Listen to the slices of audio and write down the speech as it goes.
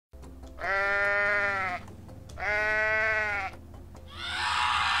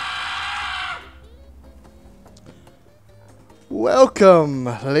Welcome,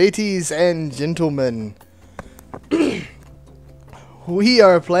 ladies and gentlemen. We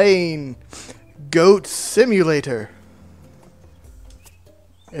are playing Goat Simulator.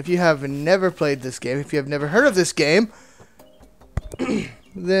 If you have never played this game, if you have never heard of this game,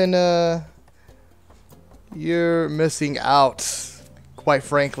 then you're missing out, quite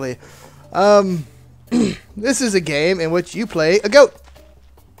frankly. This is a game in which you play a goat.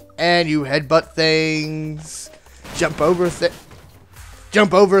 And you headbutt things, jump over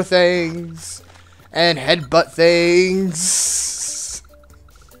things, and headbutt things.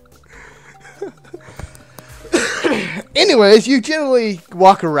 Anyways, you generally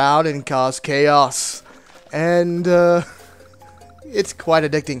walk around and cause chaos, and it's quite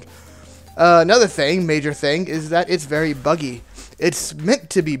addicting. Another thing, major thing, is that it's very buggy. It's meant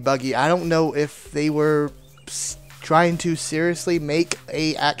to be buggy. I don't know if they were trying to seriously make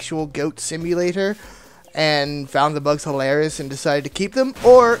a actual goat simulator and found the bugs hilarious and decided to keep them,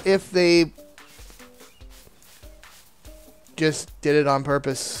 or if they just did it on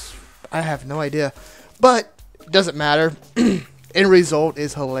purpose. I have no idea, but it doesn't matter. End result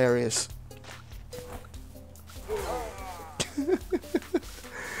is hilarious. I'm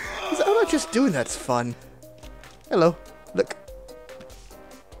not just doing that's fun. Hello, look.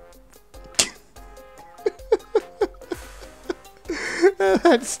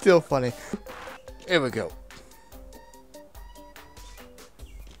 That's still funny. Here we go.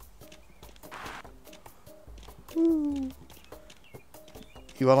 You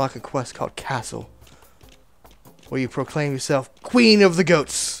unlock a quest called Castle, where you proclaim yourself Queen of the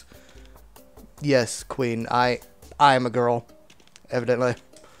Goats. Yes, Queen. I am a girl, evidently.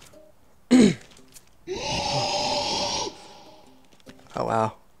 Oh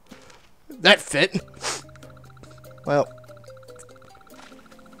wow, that fit. Well.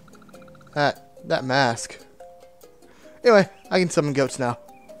 That mask. Anyway, I can summon goats now.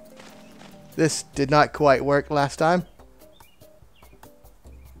 This did not quite work last time.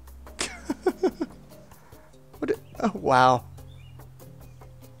 Oh, wow.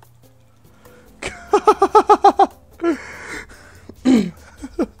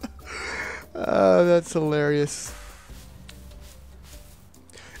 That's hilarious.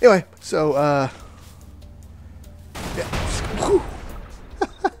 Anyway, so, yeah.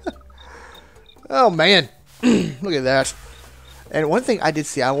 Oh man, look at that. And one thing I did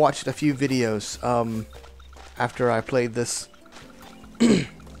see, I watched a few videos after I played this.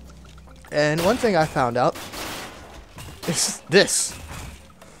 And one thing I found out is this.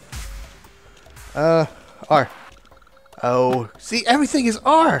 R. Oh, see, everything is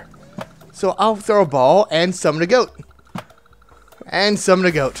R. So I'll throw a ball and summon a goat. And summon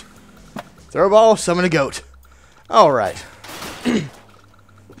a goat. Throw a ball, summon a goat. Alright.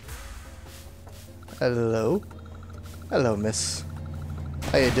 Hello. Hello, miss.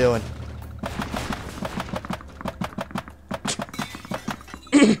 How you doing?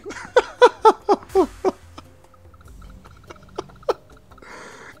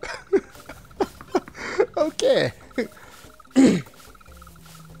 Okay.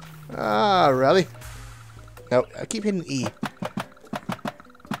 Ah, really? No, I keep hitting E.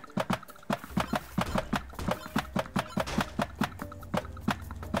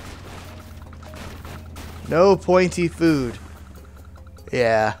 No pointy food.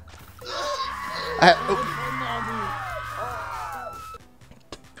 Yeah.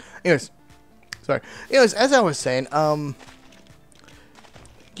 Anyways, sorry. Anyways, as I was saying,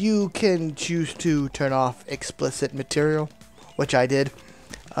 you can choose to turn off explicit material, which I did.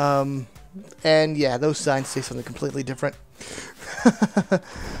 And yeah, those signs say something completely different.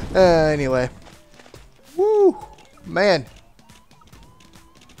 Anyway. Woo! Man.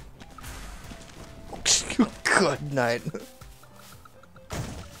 Good night.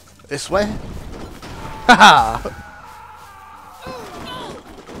 This way? Haha!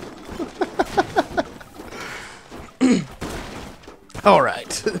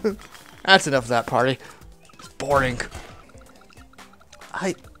 Alright. That's enough of that party. It's boring.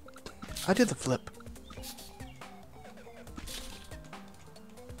 I did the flip.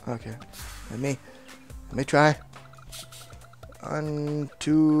 Okay. Let me try. 1,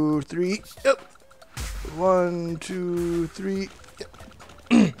 2, 3. Yep. 1, 2, 3. Yep.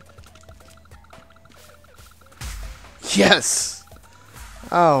 Yes.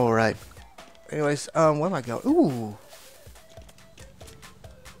 All right. Anyways, where am I going? Ooh.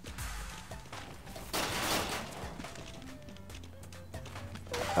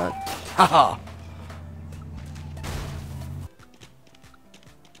 Haha.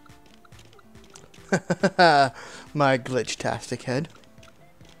 My glitch-tastic head.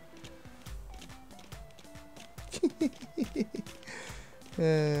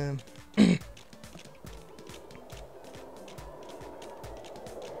 Um,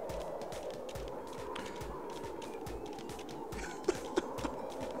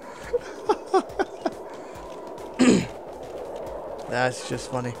 That's just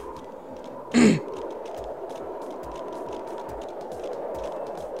funny.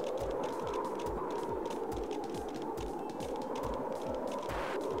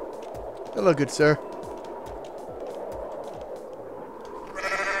 Hello, good sir.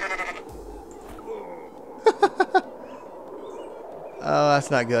 Oh, that's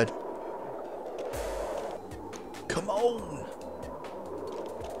not good. Come on.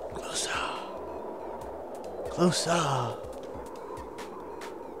 Closer. Closer.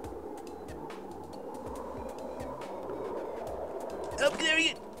 Oh, there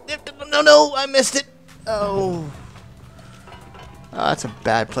you go. No, no, I missed it. Oh. Oh, that's a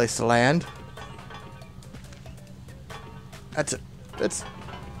bad place to land. That's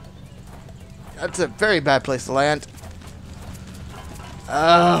a very bad place to land.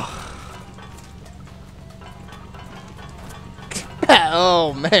 Oh.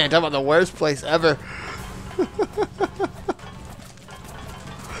 Oh man, talk about the worst place ever.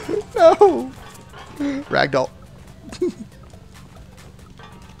 No. Ragdoll.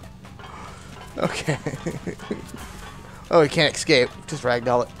 Okay. Oh, he can't escape. Just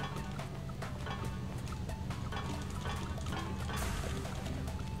ragdoll it.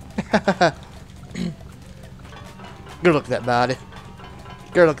 Go look at that body.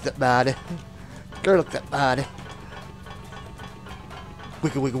 Go look at that body. Go look at that body.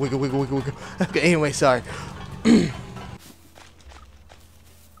 Wiggle, wiggle, wiggle, wiggle, wiggle, wiggle. Okay, anyway, sorry.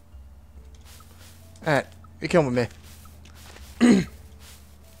 Alright, you come with me.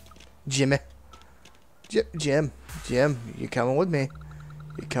 Jimmy. Jim, you coming with me?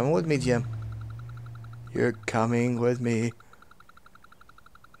 You coming with me, Jim? You're coming with me.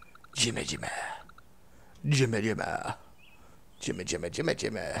 Jimmy.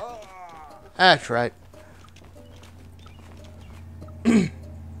 That's right. Does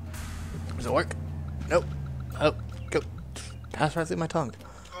it work? Nope. Oh, go. Pass right through my tongue.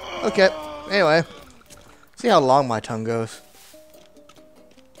 Okay, anyway. See how long my tongue goes.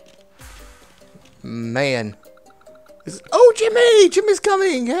 Man. Oh, Jimmy! Jimmy's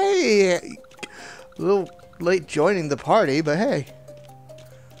coming! Hey! A little late joining the party, but hey.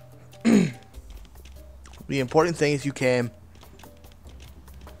 The important thing is you came.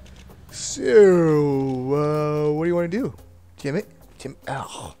 So, what do you want to do? Jimmy?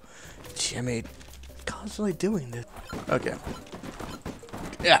 Oh, Jimmy. Constantly doing this. Okay.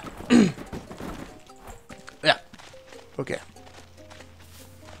 Yeah. Yeah. Okay.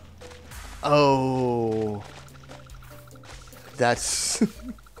 Oh. That's...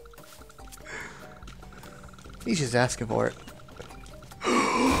 He's just asking for it.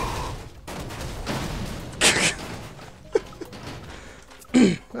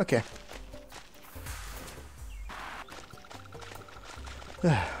 Okay.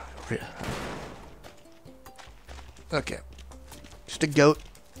 Okay. Just a goat.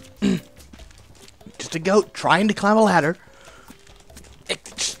 Just a goat trying to climb a ladder.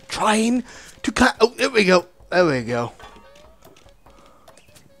 Just trying to climb. Oh, there we go. There we go.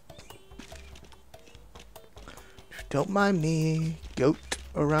 Don't mind me. Goat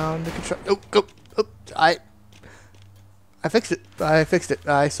around the construction. Oh, go. Oh, I fixed it. I fixed it.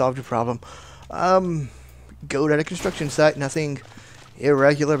 I solved your problem. Goat at a construction site. Nothing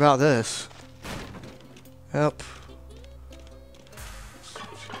irregular about this. Yep.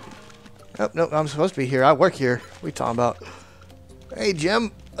 Oh, no, I'm supposed to be here. I work here. What are you talking about? Hey,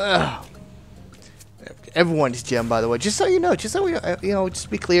 Jim. Everyone's Jim, by the way. Just so you know. Just so we, just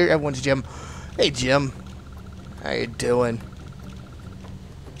be clear. Everyone's Jim. Hey, Jim. How you doing?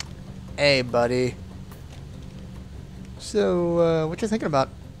 Hey, buddy. So, what you thinking about?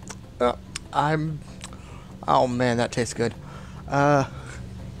 Oh, man, that tastes good.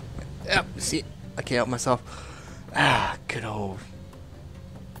 Yep, see, I can't help myself. Good old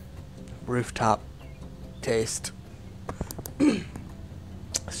rooftop taste.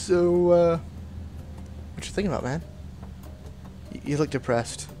 So, what you thinking about, man? You look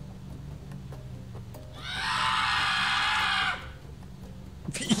depressed.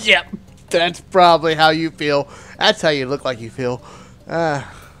 Yep, that's probably how you feel. That's how you look like you feel. Let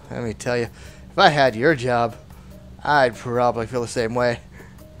me tell you, if I had your job, I'd probably feel the same way.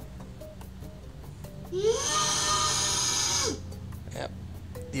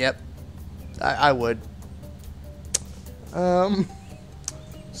 Yep, I would.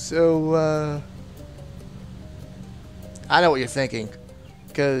 So, I know what you're thinking,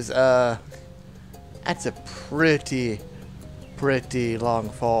 because, that's a pretty pretty long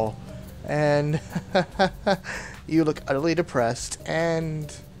fall, and you look utterly depressed,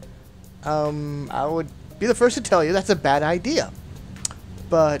 and I would be the first to tell you that's a bad idea.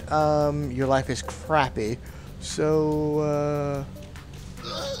 But your life is crappy, so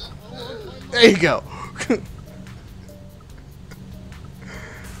there you go.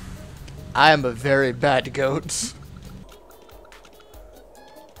 I am a very bad goat.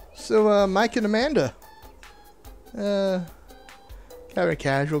 So Mike and Amanda, having a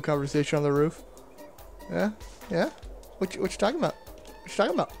casual conversation on the roof. Yeah, yeah. What you talking about? What you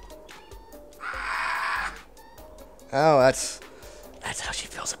talking about? Oh, that's how she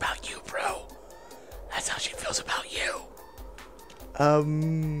feels about you, bro. That's how she feels about you.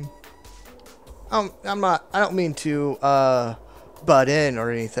 I'm not. I don't mean to butt in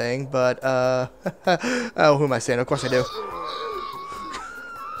or anything, but oh, who am I saying? Of course I do.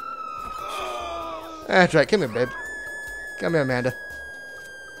 That's right. Come here, babe. Come here, Amanda.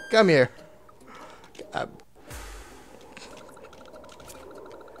 Come here.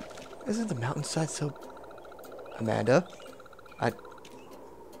 Isn't the mountainside so... Amanda?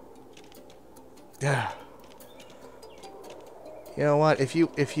 Yeah. You know what? If you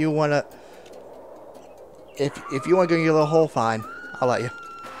wanna... If you wanna go in your little hole, fine. I'll let you.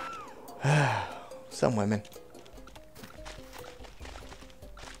 Some women.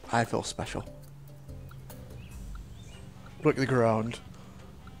 I feel special. Look at the ground.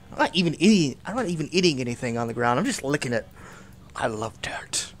 I'm not even eating anything on the ground. I'm just licking it. I love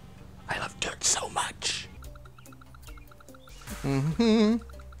dirt. I love dirt so much. I'm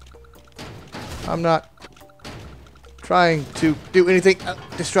not trying to do anything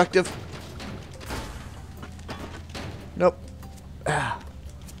destructive. Nope.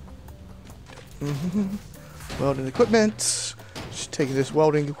 Welding equipment. Just taking this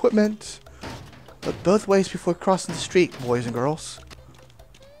welding equipment. Look both ways before crossing the street, boys and girls.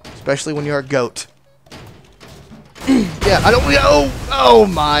 Especially when you're a goat. Yeah, I don't. Oh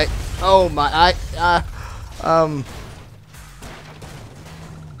my.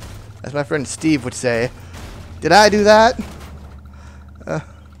 As my friend Steve would say, did I do that?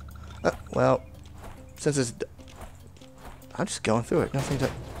 Well, since it's, I'm just going through it. Nothing to.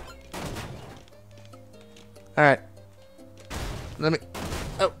 All right. Let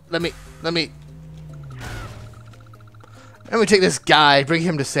me take this guy, bring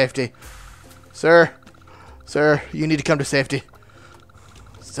him to safety. Sir, you need to come to safety.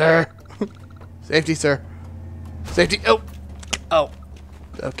 Sir. Safety, sir. Safety. Oh.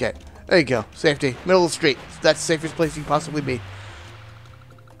 Okay. There you go. Safety. Middle of the street. That's the safest place you can possibly be.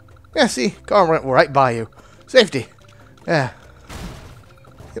 Yeah, see? Car went right by you. Safety. Yeah.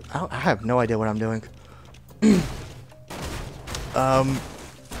 I have no idea what I'm doing.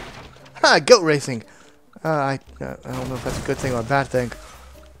 Goat racing. I don't know if that's a good thing or a bad thing.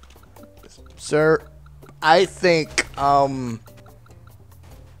 Sir, I think, I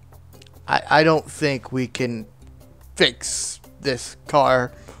don't think we can fix this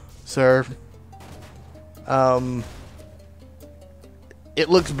car, sir. It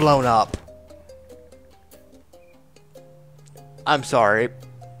looks blown up. I'm sorry.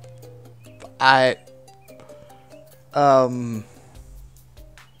 I'm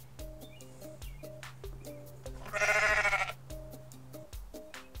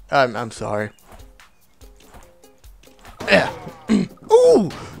sorry. Yeah. Ooh,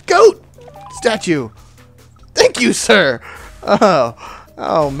 goat statue. Thank you, sir.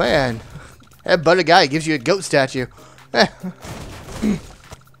 Oh man. That butter guy gives you a goat statue.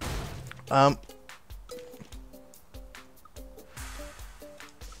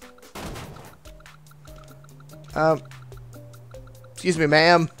 Excuse me,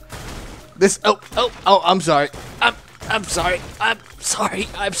 ma'am. This. Oh. I'm sorry. I'm sorry. I'm sorry.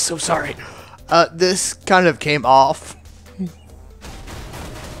 I'm so sorry. This kind of came off.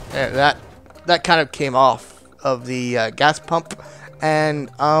 Yeah, that kind of came off of the gas pump, and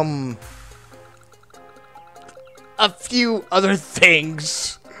a few other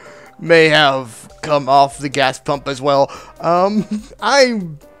things may have come off the gas pump as well.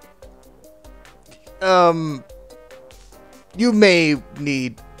 You may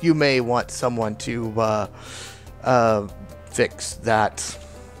want someone to fix that.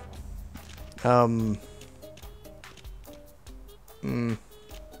 What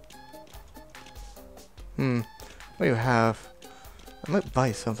do you have? I might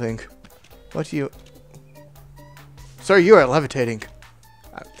buy something. What do you... Sir, you are levitating.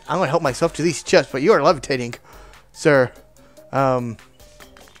 I'm gonna help myself to these chests, but you are levitating. Sir. I'm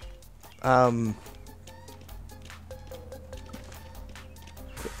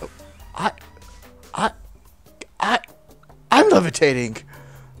levitating.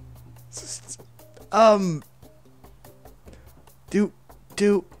 Do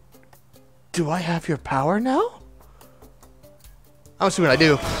I have your power now? I'm assuming I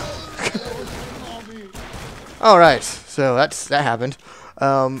do. Alright, so that happened.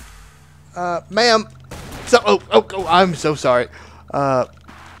 Ma'am. Oh, I'm so sorry. I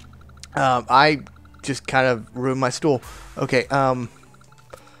just kind of ruined my stool. Okay,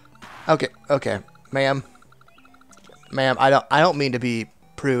 okay, ma'am. Ma'am, I don't mean to be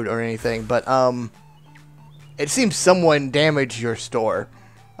prude or anything, but, it seems someone damaged your store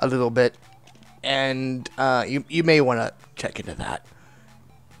a little bit, and, you may want to check into that.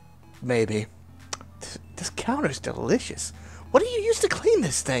 Maybe. This counter's delicious. What do you use to clean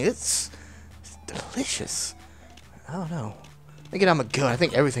this thing? It's delicious. I don't know. Thinking I'm a goat. I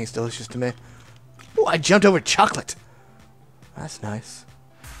think everything's delicious to me. Oh, I jumped over chocolate. That's nice.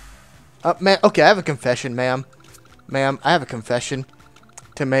 Man, okay, I have a confession, ma'am. Ma'am, I have a confession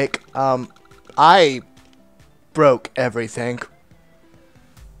to make. I broke everything.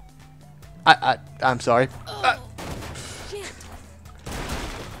 I'm sorry.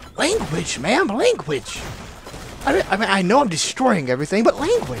 Language, ma'am, language. I mean, I know I'm destroying everything, but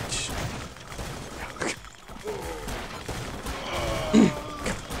language.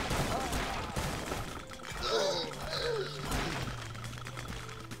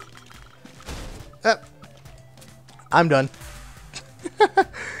 I'm done.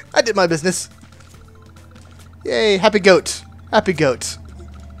 I did my business. Yay, happy goat. Happy goat.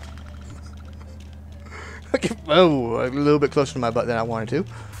 Okay, oh, a little bit closer to my butt than I wanted to.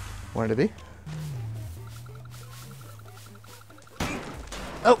 Wanted to be.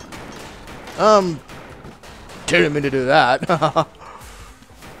 Oh. Didn't mean to do that.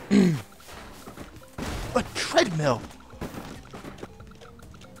 A treadmill.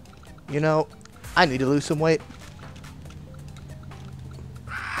 You know, I need to lose some weight.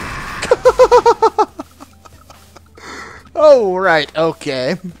 Oh, right,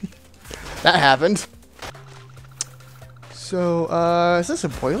 okay. That happened. So, is this a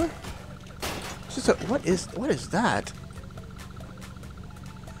boiler? Is this a, what is that?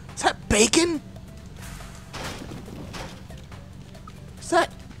 Is that bacon? Is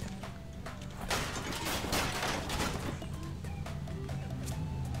that...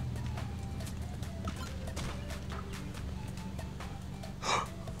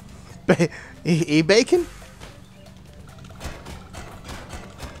 bacon?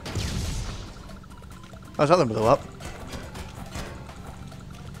 Oh, something blew up.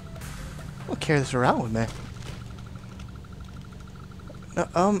 I'll carry this around with me.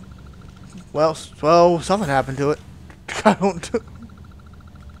 Well, something happened to it. I don't.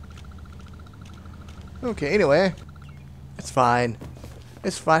 Okay, anyway. It's fine.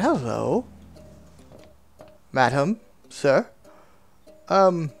 It's fine. Hello. Madam, sir.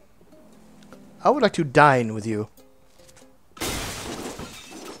 I would like to dine with you.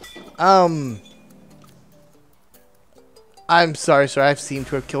 I'm sorry, sir. I seem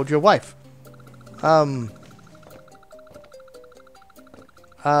to have killed your wife.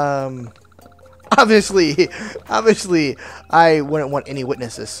 Obviously, I wouldn't want any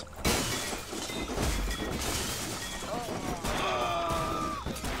witnesses.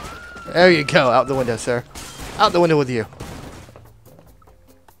 There you go. Out the window, sir. Out the window with you.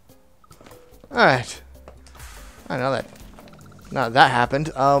 Alright. I know that. Now that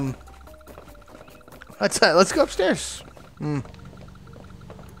happened. Let's go upstairs.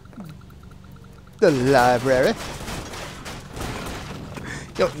 The library.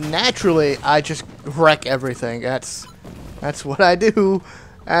 Yo, naturally, I just wreck everything. That's what I do.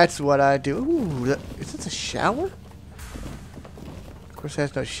 That's what I do. Ooh, is this a shower? Of course, it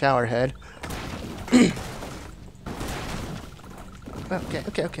has no shower head.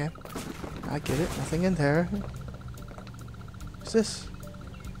 Okay. I get it. Nothing in there. What's this?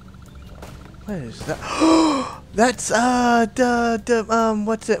 What is that? That's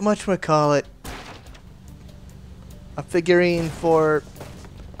what's it? Whatchamacallit? A figurine for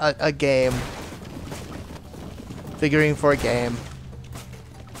a game. Figurine for a game.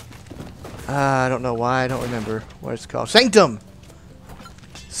 I don't know why. I don't remember what it's called. Sanctum.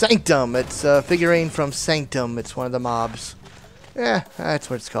 Sanctum. It's a figurine from Sanctum. It's one of the mobs. Yeah, that's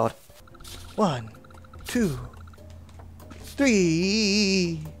what it's called. 1, 2,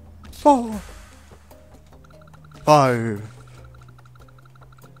 3, 4, 5,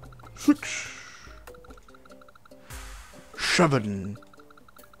 6, 7.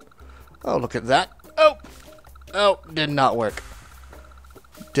 Oh, look at that. Oh, did not work.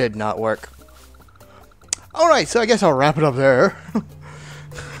 Did not work. Alright, so I guess I'll wrap it up there.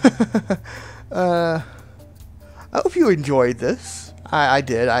 I hope you enjoyed this. I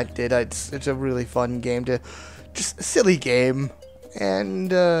did. It's a really fun game to, just a silly game,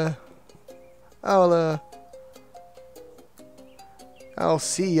 and I'll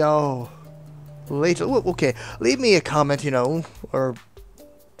see y'all later. Okay, leave me a comment, you know, or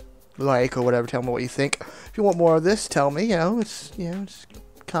like or whatever. Tell me what you think. If you want more of this, tell me. It's it's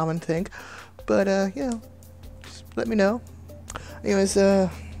a common thing. But just let me know. Anyways, now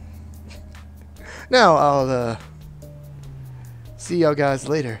I'll see y'all guys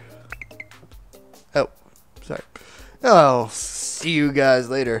later. Oh, sorry. I'll see you guys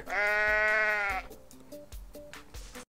later.